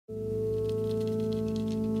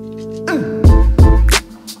Welcome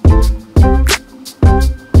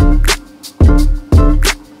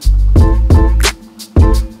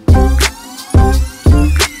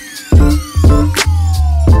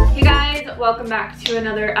back to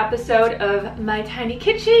another episode of My Tiny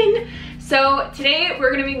Kitchen. So today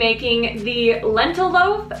we're going to be making the lentil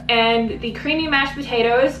loaf and the creamy mashed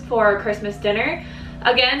potatoes for our Christmas dinner.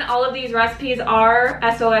 Again, all of these recipes are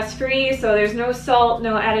SOS free, so there's no salt,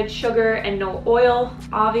 no added sugar, and no oil,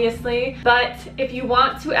 obviously. But if you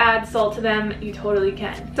want to add salt to them, you totally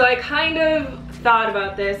can. So I kind of thought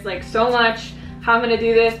about this like so much, how I'm going to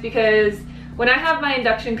do this, because when I have my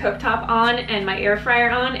induction cooktop on and my air fryer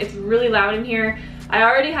on, it's really loud in here. I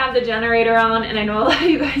already have the generator on, and I know a lot of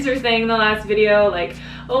you guys are saying in the last video, like,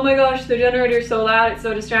 oh my gosh, the generator is so loud, it's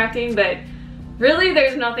so distracting, but really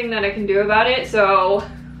there's nothing that I can do about it. So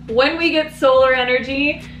when we get solar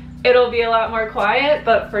energy, it'll be a lot more quiet,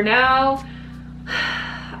 but for now,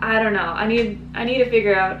 I don't know. I need to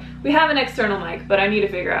figure out. We have an external mic, but I need to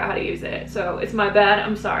figure out how to use it. So it's my bad,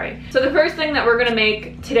 I'm sorry. So the first thing that we're gonna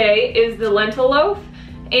make today is the lentil loaf.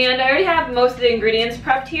 And I already have most of the ingredients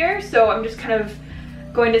prepped here, so I'm just kind of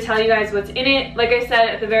going to tell you guys what's in it. Like I said,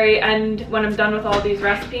 at the very end, when I'm done with all these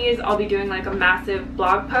recipes, I'll be doing like a massive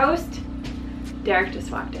blog post. Derek just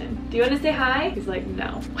walked in. Do you want to say hi? He's like,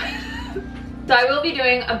 no. So I will be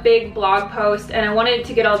doing a big blog post, and I wanted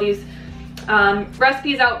to get all these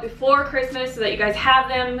recipes out before Christmas so that you guys have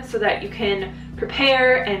them, so that you can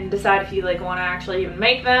prepare and decide if you like want to actually even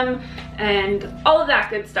make them and all of that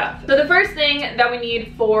good stuff. So the first thing that we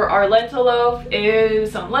need for our lentil loaf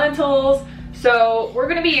is some lentils. So we're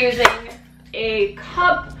going to be using a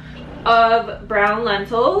cup of brown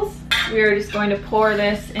lentils. We're just going to pour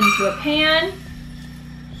this into a pan.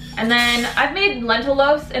 And then I've made lentil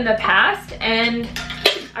loaves in the past, and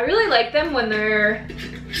I really like them when they're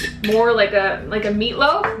more like a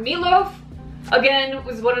meatloaf. Meatloaf, again,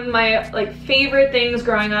 was one of my like favorite things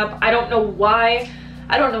growing up. I don't know why,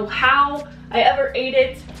 I don't know how I ever ate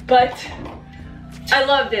it, but I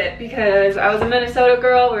loved it because I was a Minnesota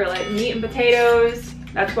girl. We were like meat and potatoes.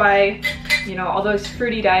 That's why, you know, all those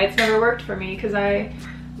fruity diets never worked for me, because I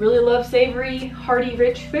really love savory, hearty,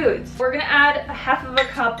 rich foods. We're gonna add a half of a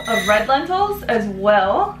cup of red lentils as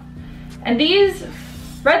well. And these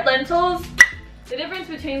red lentils, the difference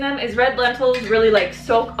between them is red lentils really like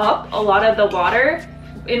soak up a lot of the water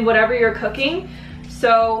in whatever you're cooking.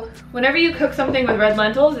 So whenever you cook something with red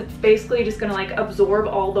lentils, it's basically just gonna like absorb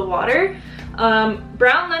all the water.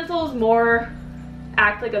 Brown lentils more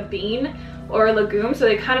act like a bean or a legume, so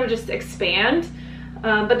they kind of just expand,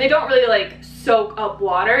 but they don't really like soak up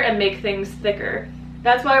water and make things thicker.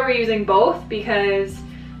 That's why we're using both, because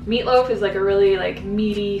meatloaf is like a really like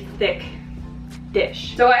meaty, thick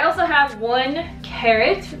dish. So I also have 1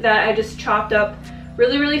 carrot that I just chopped up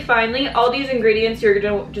really finely. All these ingredients you're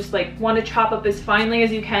gonna just like want to chop up as finely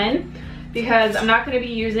as you can, because I'm not going to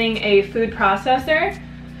be using a food processor,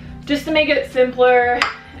 just to make it simpler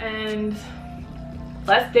and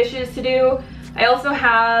less dishes to do. I also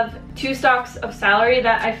have 2 stalks of celery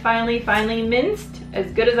that I finely minced as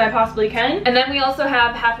good as I possibly can. And then we also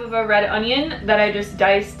have half of a red onion that I just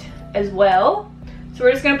diced as well. So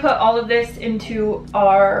we're just gonna put all of this into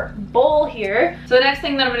our bowl here. So the next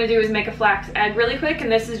thing that I'm gonna do is make a flax egg really quick, and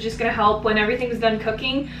this is just gonna help when everything's done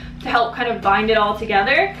cooking to help kind of bind it all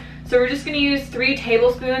together. So we're just gonna use 3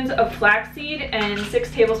 tablespoons of flaxseed and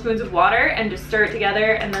 6 tablespoons of water, and just stir it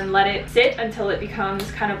together and then let it sit until it becomes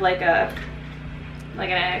kind of like an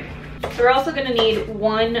egg. So we're also gonna need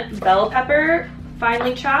 1 bell pepper,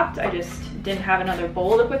 finely chopped. I just didn't have another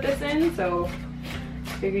bowl to put this in, so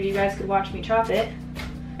figured you guys could watch me chop it.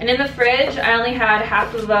 And in the fridge, I only had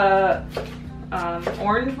half of a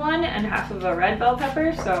orange one and half of a red bell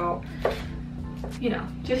pepper, so, you know,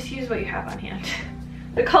 just use what you have on hand.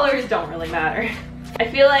 The colors don't really matter. I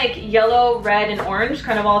feel like yellow, red, and orange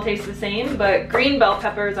kind of all taste the same, but green bell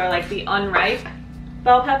peppers are like the unripe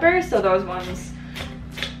bell peppers, so those ones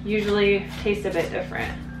usually taste a bit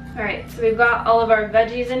different. All right, so we've got all of our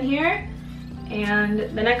veggies in here, and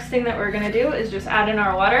the next thing that we're gonna do is just add in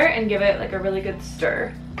our water and give it like a really good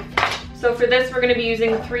stir. So for this, we're gonna be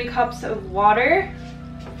using 3 cups of water.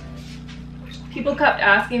 People kept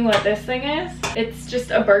asking what this thing is. It's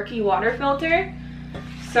just a Berkey water filter.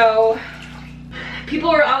 So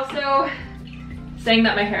people were also saying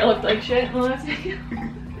that my hair looked like shit in the last video.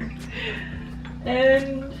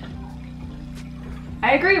 And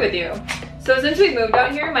I agree with you. So since we moved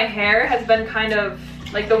out here, my hair has been kind of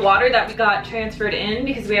like the water that we got transferred in,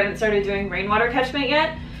 because we haven't started doing rainwater catchment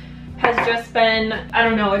yet, has just been, I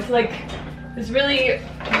don't know, it's like this really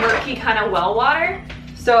murky kind of well water.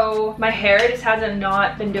 So my hair just hasn't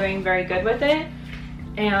not been doing very good with it.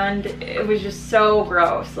 And it was just so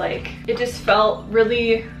gross. Like, it just felt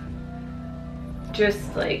really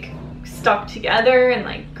just like stuck together and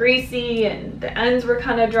like greasy, and the ends were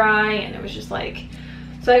kind of dry, and it was just like,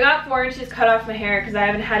 so I got 4 inches cut off my hair because I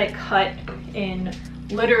haven't had it cut in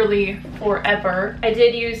literally forever. I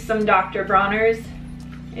did use some Dr. Bronner's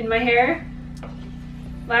in my hair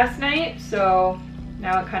last night, so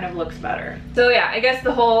now it kind of looks better. So yeah, I guess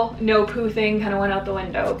the whole no poo thing kind of went out the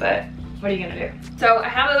window, but what are you gonna do? So I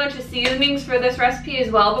have a bunch of seasonings for this recipe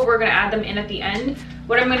as well, but we're gonna add them in at the end.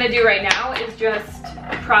 What I'm gonna do right now is just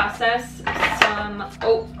process some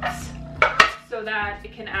oats so that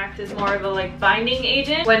it can act as more of a like binding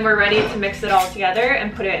agent when we're ready to mix it all together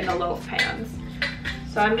and put it in the loaf pans.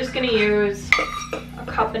 So I'm just gonna use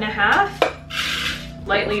 1.5 cups,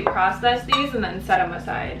 lightly process these, and then set them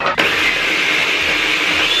aside.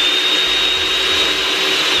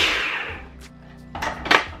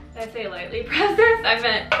 Did I say lightly processed? I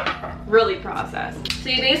meant really processed. So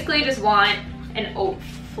you basically just want an oat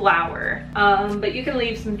flour, but you can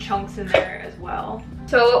leave some chunks in there as well.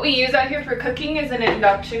 So what we use out here for cooking is an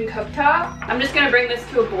induction cooktop. I'm just gonna bring this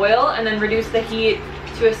to a boil and then reduce the heat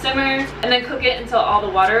to a simmer and then cook it until all the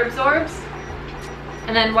water absorbs.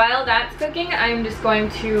 And then while that's cooking, I'm just going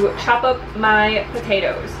to chop up my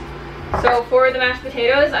potatoes. So for the mashed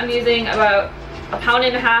potatoes, I'm using about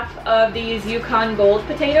 1.5 pounds of these Yukon Gold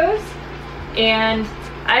potatoes. And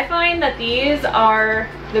I find that these are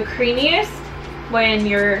the creamiest when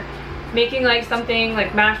you're making like something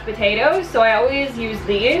like mashed potatoes, so I always use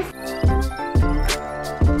these.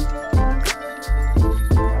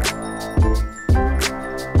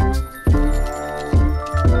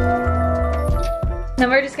 Then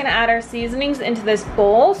we're just gonna add our seasonings into this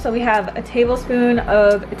bowl. So we have a tablespoon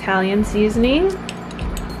of Italian seasoning.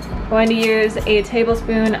 Going to use a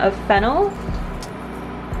tablespoon of fennel.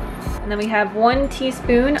 And then we have 1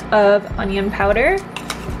 teaspoon of onion powder.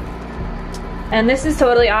 And this is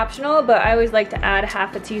totally optional, but I always like to add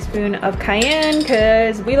 1/2 teaspoon of cayenne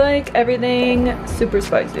because we like everything super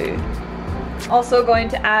spicy. Also going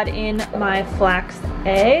to add in my flax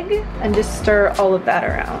egg and just stir all of that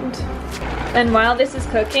around. And while this is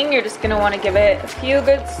cooking, you're just gonna wanna give it a few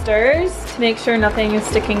good stirs to make sure nothing is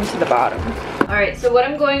sticking to the bottom. All right, so what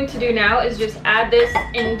I'm going to do now is just add this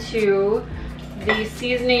into the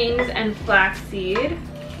seasonings and flaxseed.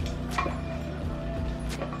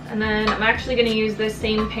 And then I'm actually gonna use this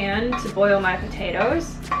same pan to boil my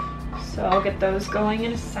potatoes. So I'll get those going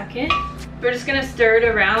in a second. We're just gonna stir it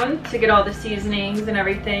around to get all the seasonings and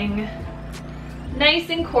everything nice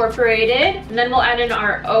incorporated. And then we'll add in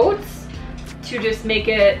our oats to just make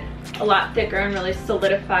it a lot thicker and really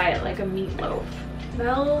solidify it like a meatloaf.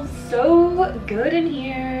 Smells so good in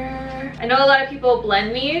here. I know a lot of people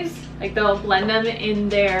blend these, like they'll blend them in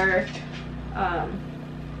their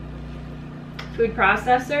food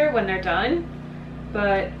processor when they're done,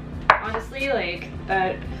 but honestly, like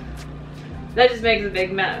that just makes a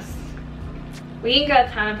big mess. We ain't got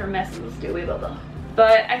time for messes, do we, Bubba?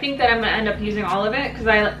 But I think that I'm gonna end up using all of it because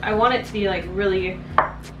I want it to be like really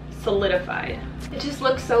solidified. It just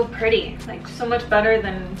looks so pretty, like so much better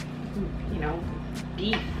than, you know,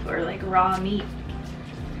 beef or like raw meat.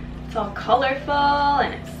 It's all colorful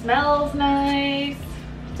and it smells nice.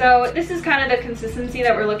 So this is kind of the consistency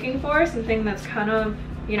that we're looking for, something that's kind of,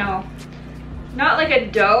 you know, not like a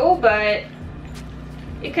dough, but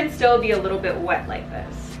it can still be a little bit wet like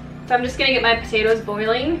this. So I'm just gonna get my potatoes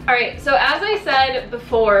boiling. All right, so as I said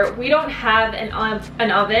before, we don't have an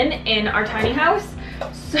oven in our tiny house.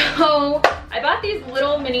 So I bought these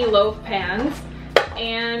little mini loaf pans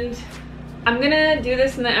and I'm gonna do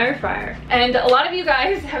this in the air fryer. And a lot of you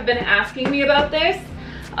guys have been asking me about this.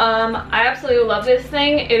 I absolutely love this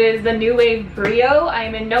thing. It is the New Wave Brio. I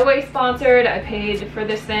am in no way sponsored. I paid for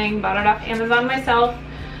this thing, bought it off Amazon myself.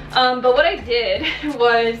 But what I did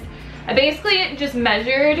was I basically just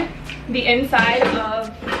measured the inside of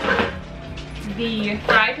the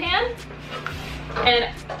fry pan, and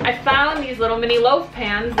I found these little mini loaf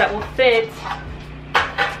pans that will fit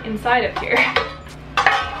inside of here.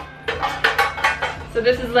 So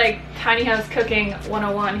this is like tiny house cooking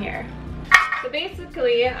 101 here. So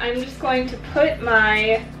basically, I'm just going to put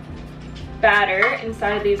my batter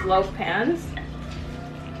inside of these loaf pans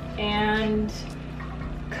and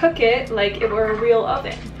cook it like it were a real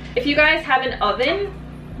oven. If you guys have an oven,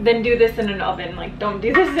 then do this in an oven. Like, don't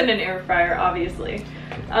do this in an air fryer, obviously.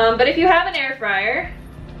 But if you have an air fryer,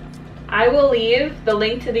 I will leave the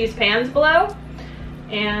link to these pans below.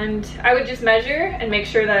 And I would just measure and make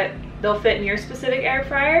sure that they'll fit in your specific air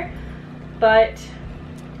fryer. But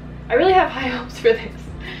I really have high hopes for this.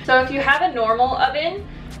 So if you have a normal oven,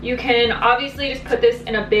 you can obviously just put this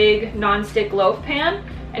in a big non-stick loaf pan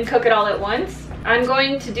and cook it all at once. I'm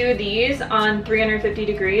going to do these on 350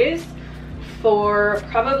 degrees for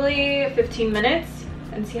probably 15 minutes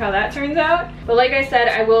and see how that turns out. But like I said,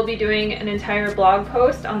 I will be doing an entire blog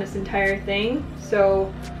post on this entire thing.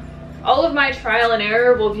 So all of my trial and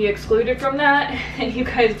error will be excluded from that, and you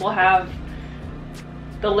guys will have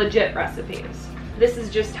the legit recipes. This is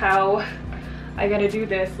just how I gotta do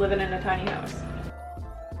this living in a tiny house.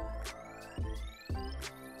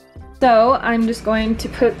 So I'm just going to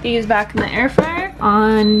put these back in the air fryer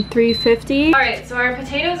on 350. All right, so our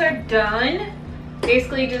potatoes are done.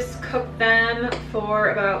 Basically just cook them for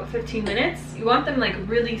about 15 minutes. You want them like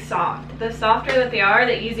really soft. The softer that they are,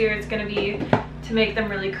 the easier it's gonna be to make them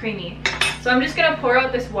really creamy. So I'm just gonna pour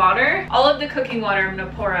out this water. All of the cooking water I'm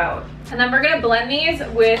gonna pour out. And then we're gonna blend these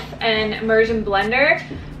with an immersion blender.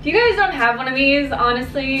 If you guys don't have one of these,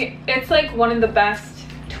 honestly, it's like one of the best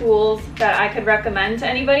tools that I could recommend to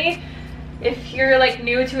anybody. If you're like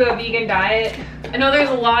new to a vegan diet, I know there's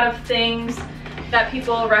a lot of things that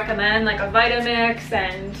people recommend, like a Vitamix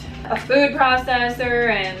and a food processor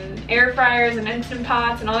and air fryers and Instant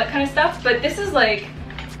Pots and all that kind of stuff, but this is like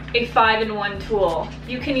a 5-in-1 tool.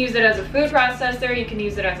 You can use it as a food processor, you can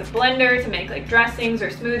use it as a blender to make like dressings or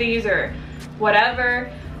smoothies or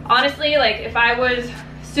whatever. Honestly, like if I was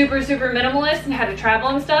super minimalist and had to travel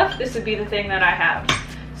and stuff, this would be the thing that I have.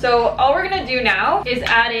 So all we're gonna do now is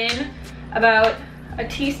add in about a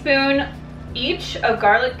teaspoon each of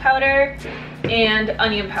garlic powder and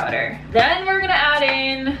onion powder. Then we're gonna add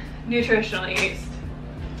in nutritional yeast.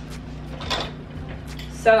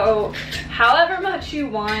 So however much you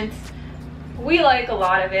want. We like a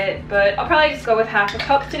lot of it, but I'll probably just go with half a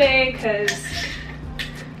cup today because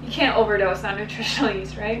you can't overdose on nutritional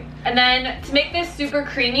yeast, right? And then to make this super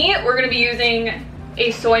creamy, we're gonna be using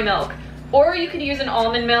a soy milk. Or you could use an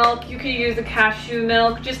almond milk, you could use a cashew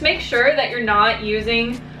milk. Just make sure that you're not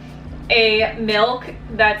using a milk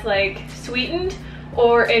that's like sweetened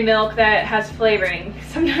or a milk that has flavoring.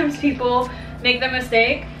 Sometimes people make the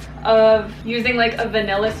mistake of using like a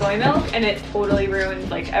vanilla soy milk and it totally ruins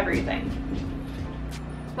like everything.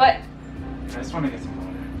 What? I just want to get some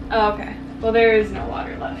water. Oh, okay. Well, there is no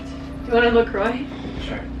water left. Do you want a LaCroix?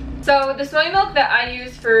 Sure. So the soy milk that I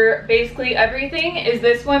use for basically everything is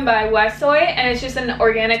this one by West Soy, and it's just an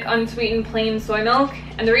organic, unsweetened, plain soy milk.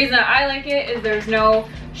 And the reason that I like it is there's no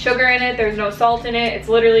sugar in it, there's no salt in it. It's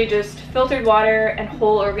literally just filtered water and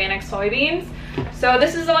whole organic soybeans. So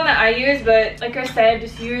this is the one that I use, but like I said,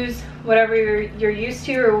 just use whatever you're used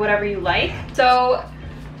to or whatever you like. So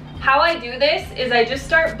how I do this is I just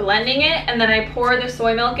start blending it and then I pour the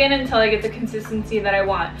soy milk in until I get the consistency that I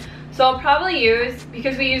want. So I'll probably use,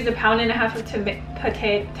 because we used 1.5 pounds of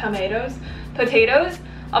potatoes,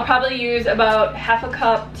 I'll probably use about half a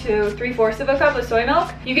cup to 3/4 of a cup of soy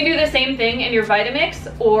milk. You can do the same thing in your Vitamix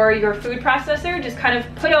or your food processor. Just kind of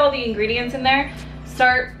put all the ingredients in there,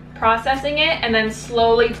 start processing it, and then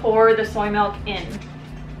slowly pour the soy milk in.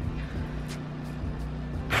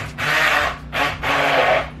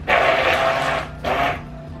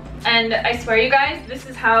 And I swear you guys, this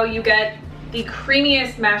is how you get the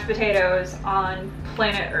creamiest mashed potatoes on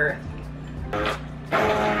planet Earth.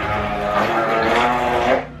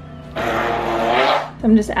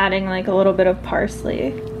 I'm just adding like a little bit of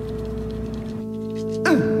parsley.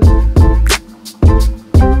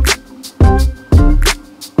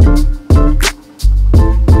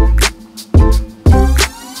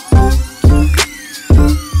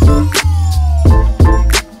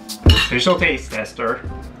 Official taste tester.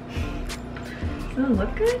 Doesn't it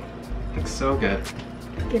look good? Looks so good.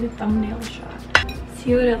 Get a thumbnail shot.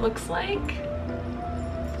 See what it looks like?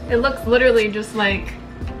 It looks literally just like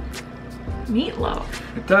meatloaf.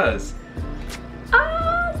 It does.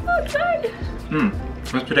 Ah, so excited.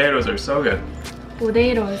 Those potatoes are so good.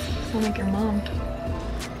 Potatoes. Sound like your mom.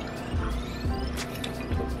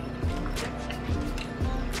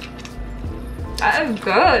 That is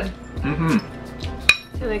good.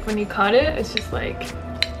 I feel like when you cut it, it's just like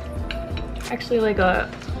actually like a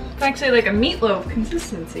meatloaf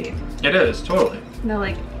consistency. It is, totally. No,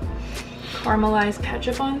 like caramelized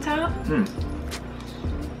ketchup on top.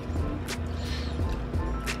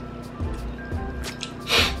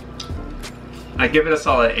 I give it a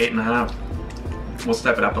solid 8.5. We'll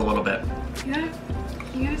step it up a little bit. Yeah,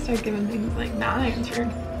 you gotta start giving things like 9s.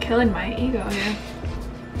 You're killing my ego here.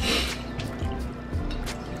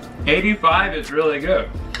 85 is really good.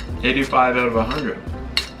 85 out of 100.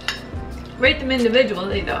 Rate them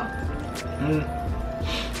individually though.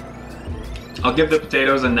 I'll give the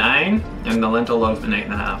potatoes a 9 and the lentil loaf an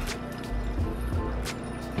 8.5.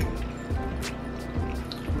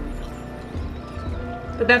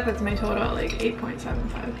 But that puts my total at like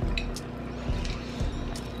 8.75.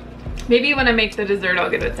 Maybe when I make the dessert,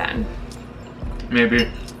 I'll give it 10. Maybe.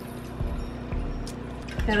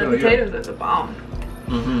 And the potatoes are the bomb.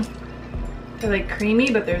 Mm-hmm. They're like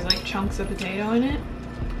creamy, but there's like chunks of potato in it.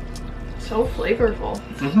 So flavorful.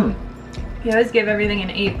 Mm-hmm. You always give everything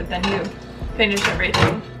an 8, but then you finish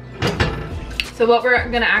everything. So what we're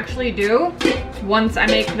gonna actually do, once I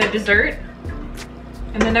make the dessert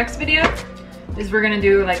in the next video, is we're gonna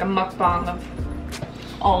do like a mukbang of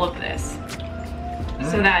all of this.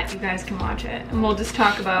 So that you guys can watch it. And we'll just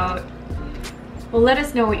talk about, well, let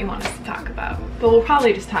us know what you want us to talk about. But we'll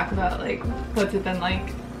probably just talk about like, what's it been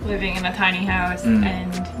like living in a tiny house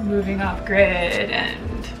and moving off grid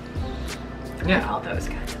and all those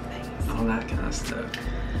kinds of things. All that kind of stuff.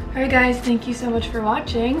 Alright guys, thank you so much for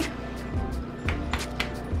watching.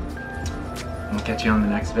 We'll catch you on the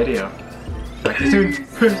next video. Talk to you soon.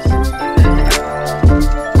 Peace.